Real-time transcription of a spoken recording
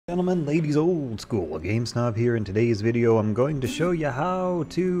Gentlemen, ladies, old school, Game Snob here. In today's video I'm going to show you how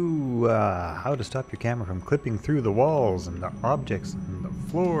to stop your camera from clipping through the walls and the objects and the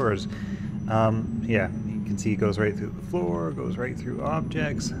floors. Yeah, you can see it goes right through the floor, goes right through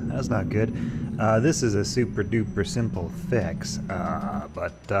objects. That's not good. This is a super duper simple fix,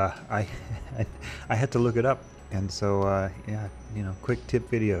 but I had to look it up, and so yeah, you know, quick tip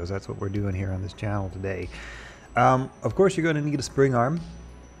videos, that's what we're doing here on this channel today. Of course you're going to need a spring arm,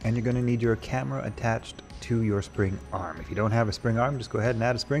 and you're going to need your camera attached to your spring arm. If you don't have a spring arm, just go ahead and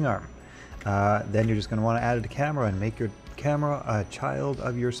add a spring arm. Then you're just going to want to add a camera and make your camera a child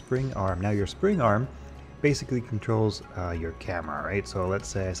of your spring arm. Now your spring arm basically controls your camera, right? So let's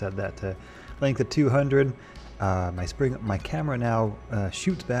say I set that to length of 200. My camera now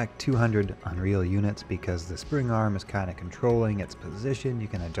shoots back 200 Unreal units because the spring arm is kind of controlling its position. You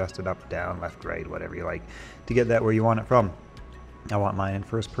can adjust it up, down, left, right, whatever you like to get that where you want it from. I want mine in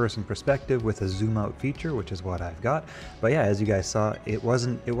first person perspective with a zoom out feature, which is what I've got. But yeah, as you guys saw, it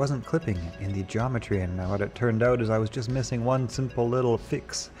wasn't clipping in the geometry, and what it turned out is I was just missing one simple little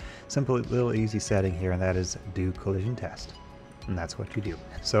easy setting here, and that is do collision test. And that's what you do.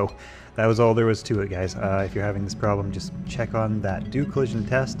 So that was all there was to it, guys. If you're having this problem, just check on that do collision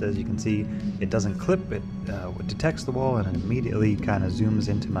test. As you can see, it doesn't clip, it detects the wall and it immediately kind of zooms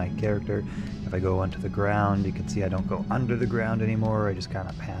into my character. If I go onto the ground, you can see I don't go under the ground anymore, I just kind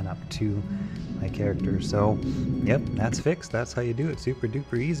of pan up to my character. So yep, that's fixed. That's how you do it. Super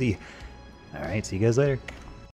duper easy. Alright, see you guys later.